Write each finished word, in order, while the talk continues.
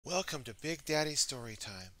Welcome to Big Daddy Story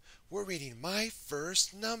Time. We're reading My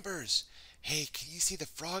First Numbers. Hey, can you see the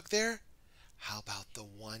frog there? How about the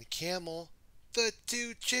one camel, the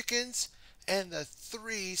two chickens, and the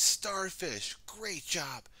three starfish? Great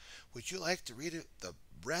job. Would you like to read the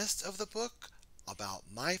rest of the book about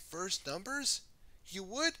My First Numbers? You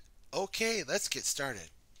would? Okay, let's get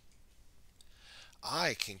started.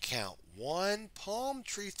 I can count one palm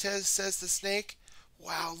tree, says the snake.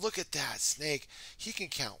 Wow, look at that snake. He can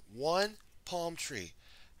count one palm tree.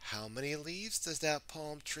 How many leaves does that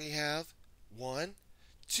palm tree have? One,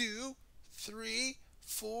 two, three,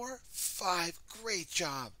 four, five. Great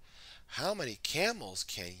job. How many camels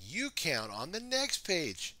can you count on the next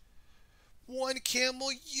page? One camel.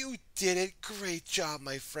 You did it. Great job,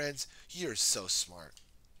 my friends. You're so smart.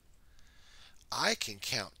 I can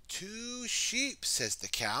count two sheep, says the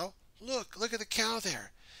cow. Look at the cow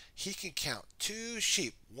there. He can count two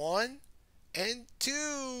sheep. One and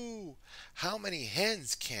two. How many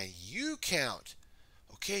hens can you count?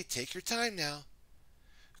 Okay, take your time now.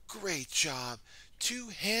 Great job. Two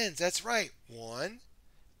hens. That's right. One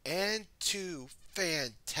and two.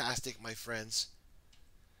 Fantastic, my friends.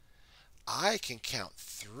 I can count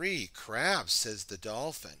three crabs, says the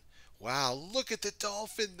dolphin. Wow, look at the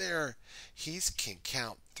dolphin there. He can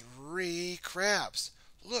count three crabs.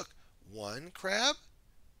 Look, one crab,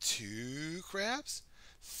 two crabs,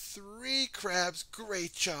 three crabs.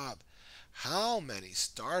 Great job. How many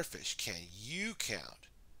starfish can you count?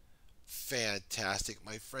 Fantastic,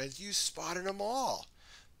 my friends. You spotted them all.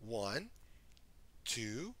 One,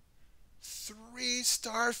 two, three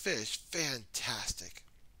starfish. Fantastic.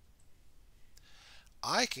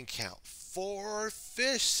 I can count four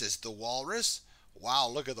fish, says the walrus. Wow,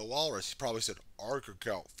 look at the walrus. He probably said, I can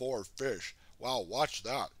count four fish. Wow, watch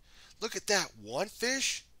that. Look at that. One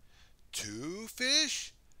fish, two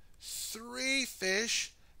fish, three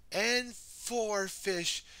fish, and four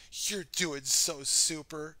fish. You're doing so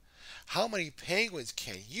super. How many penguins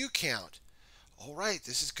can you count? All right,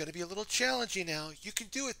 this is going to be a little challenging now. You can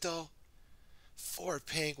do it, though. Four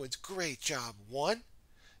penguins. Great job. One,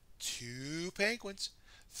 two penguins,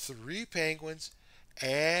 three penguins,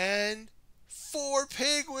 and four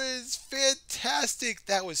penguins. Fantastic.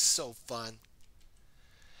 That was so fun.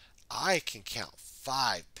 I can count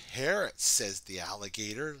five parrots, says the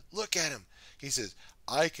alligator. Look at him. He says,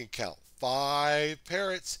 I can count five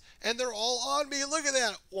parrots, and they're all on me. Look at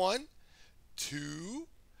that. One, two,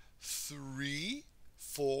 three,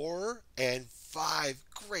 four, and five.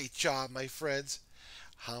 Great job, my friends.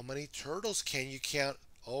 How many turtles can you count?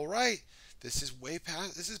 All right, this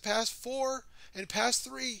is past four and past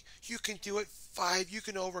three. You can do it. Five, you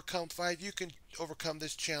can overcome five. You can overcome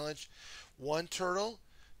this challenge. One turtle,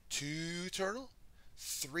 two turtle,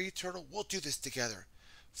 three turtle. We'll do this together.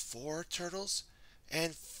 Four turtles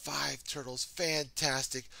and five turtles.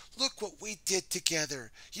 Fantastic. Look what we did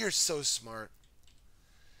together. You're so smart.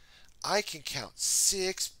 I can count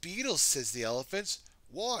six beetles, says the elephants.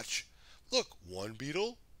 Watch. Look, one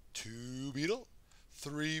beetle, two beetle,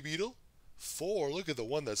 three beetle, four. Look at the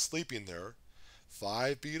one that's sleeping there.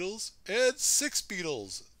 Five beetles and six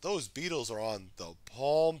beetles. Those beetles are on the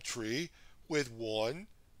palm tree with one,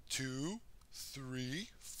 two, three,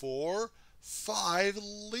 four, five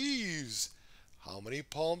leaves. How many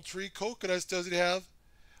palm tree coconuts does it have?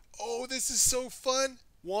 Oh, this is so fun.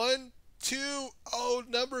 One, two. Oh,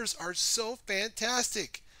 numbers are so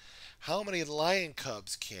fantastic. How many lion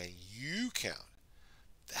cubs can you count?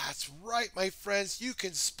 That's right, my friends. You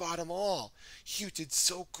can spot them all. You did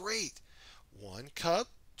so great. One cub,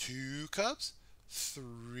 two cubs,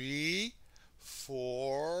 three,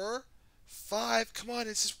 four, five. Come on,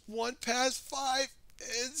 it's just one past five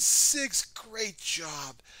and six. Great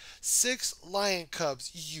job. Six lion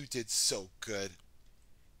cubs. You did so good.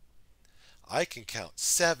 I can count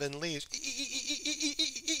seven leaves.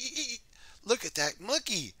 Look at that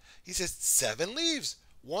monkey. He says seven leaves.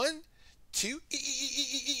 One, two,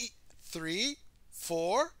 three,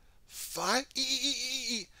 four, five,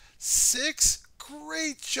 six.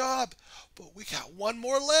 Great job. But we got one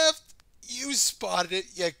more left. You spotted it.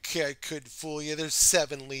 Yeah, I couldn't fool you. There's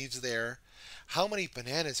seven leaves there. How many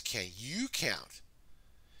bananas can you count?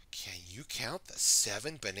 Can you count the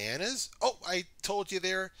seven bananas? Oh, I told you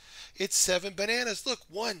there. It's seven bananas. Look,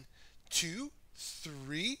 one, two,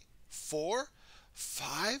 three, four,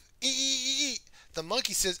 five. The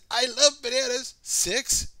monkey says, I love bananas.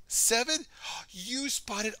 Six, seven. You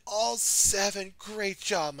spotted all seven. Great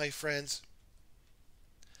job, my friends.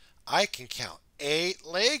 I can count eight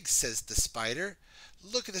legs, says the spider.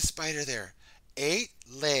 Look at the spider there. Eight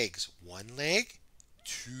legs. One leg,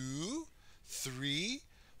 two, three,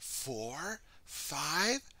 four,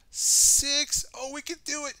 five, 6. Oh, we can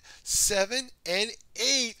do it. 7 and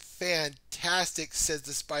 8. Fantastic, says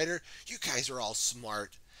the spider. You guys are all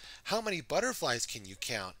smart. How many butterflies can you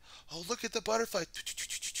count? Oh, look at the butterflies.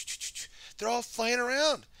 They're all flying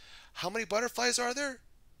around. How many butterflies are there?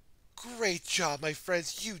 Great job, my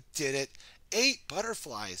friends. You did it. 8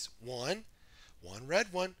 butterflies. One red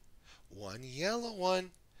one yellow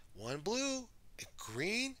one blue, a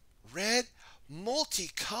green, red,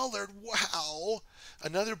 multicolored. Wow.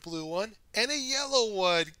 Another blue one and a yellow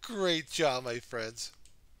one. Great job, my friends.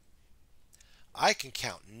 I can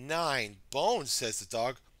count 9 bones, says the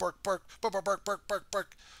dog. Bark, bark, bark, bark, bark, bark, bark,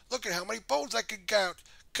 bark. Look at how many bones I can count.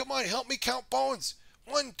 Come on, help me count bones.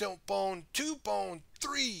 1 don't bone, 2 bone,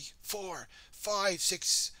 3, 4, 5,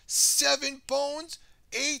 6, 7 bones,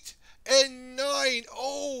 8 and 9.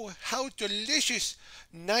 Oh, how delicious.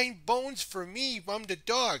 9 bones for me. I'm the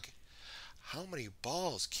dog. How many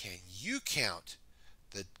balls can you count?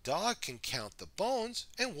 The dog can count the bones,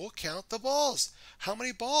 and we'll count the balls. How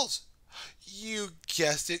many balls? You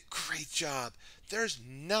guessed it. Great job. There's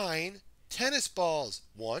 9 tennis balls.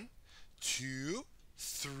 1, 2,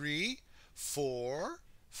 3, 4,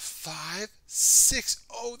 5, 6.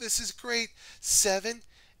 Oh, this is great. 7,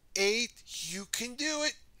 8. You can do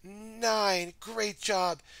it. 9. Great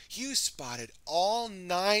job. You spotted all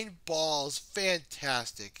 9 balls.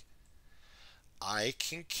 Fantastic. I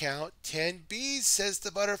can count 10 bees, says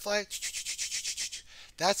the butterfly.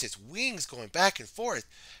 That's its wings going back and forth.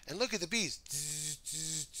 And look at the bees.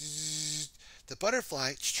 The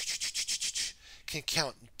butterfly can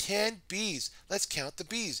count 10 bees. Let's count the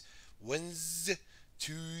bees. 1,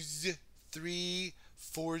 2, 3,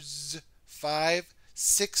 4, 5,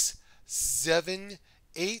 6, 7,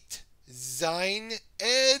 8, 9,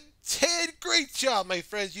 and 10. Great job, my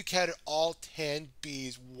friends. You counted all 10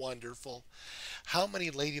 bees. Wonderful. How many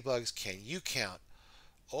ladybugs can you count?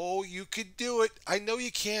 Oh, you can do it. I know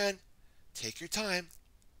you can. Take your time.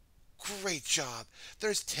 Great job.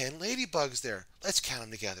 There's 10 ladybugs there. Let's count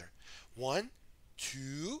them together. 1,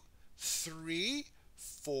 2, 3,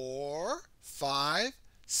 4, 5,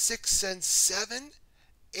 6, and 7,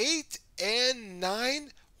 8, and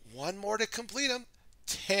 9. One more to complete them.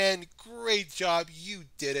 10. Great job. You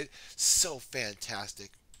did it. So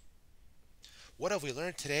fantastic. What have we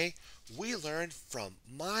learned today? We learned from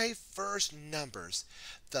my first numbers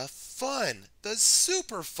the fun, the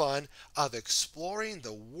super fun of exploring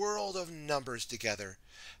the world of numbers together.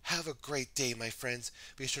 Have a great day, my friends.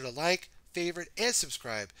 Be sure to like, favorite, and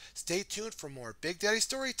subscribe. Stay tuned for more Big Daddy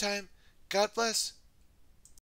Story Time. God bless.